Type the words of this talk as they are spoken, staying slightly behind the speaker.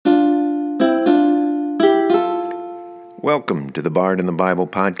Welcome to the Bard in the Bible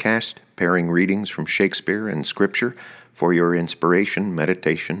podcast, pairing readings from Shakespeare and Scripture for your inspiration,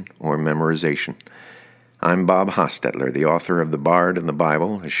 meditation, or memorization. I'm Bob Hostetler, the author of The Bard in the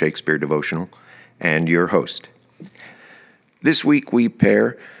Bible, a Shakespeare devotional, and your host. This week we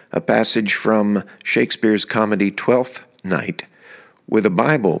pair a passage from Shakespeare's comedy Twelfth Night with a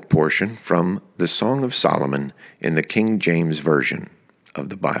Bible portion from the Song of Solomon in the King James Version of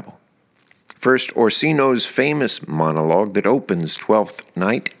the Bible. First, Orsino's famous monologue that opens Twelfth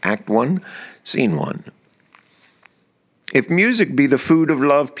Night, Act 1, Scene 1. If music be the food of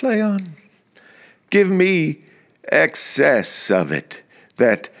love, play on. Give me excess of it,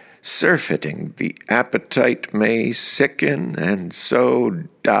 that surfeiting the appetite may sicken and so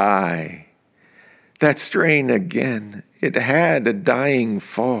die. That strain again, it had a dying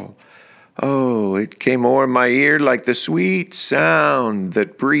fall. Oh, it came o'er my ear like the sweet sound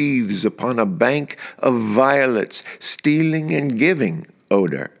that breathes upon a bank of violets, stealing and giving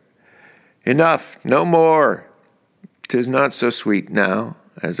odor. Enough, no more. 'Tis not so sweet now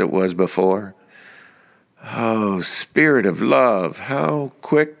as it was before. Oh, Spirit of love, how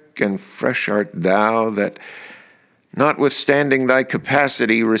quick and fresh art thou, that, notwithstanding thy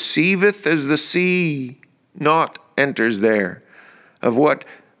capacity, receiveth as the sea, naught enters there, of what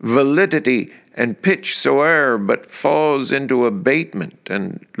validity and pitch soe'er, but falls into abatement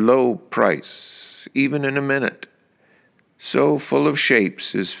and low price, even in a minute. So full of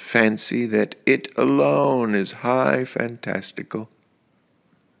shapes is fancy that it alone is high fantastical.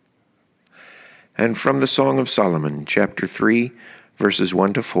 And from the Song of Solomon, chapter 3, verses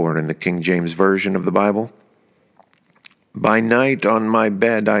 1 to 4 in the King James Version of the Bible. By night on my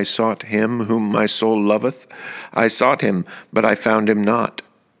bed I sought him whom my soul loveth. I sought him, but I found him not.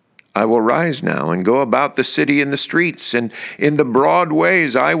 I will rise now and go about the city in the streets, and in the broad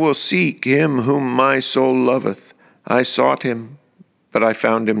ways I will seek him whom my soul loveth. I sought him, but I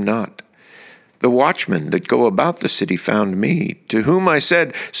found him not. The watchmen that go about the city found me, to whom I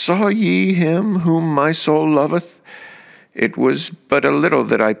said, Saw ye him whom my soul loveth? It was but a little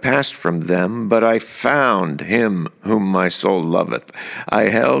that I passed from them, but I found him whom my soul loveth. I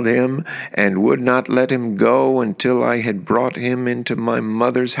held him and would not let him go until I had brought him into my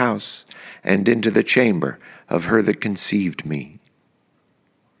mother's house and into the chamber of her that conceived me.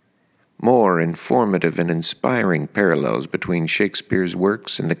 More informative and inspiring parallels between Shakespeare's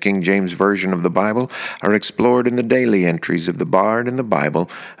works and the King James Version of the Bible are explored in the daily entries of The Bard in the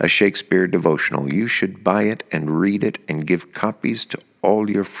Bible, a Shakespeare devotional. You should buy it and read it and give copies to all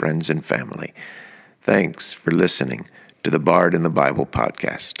your friends and family. Thanks for listening to the Bard in the Bible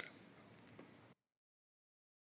podcast.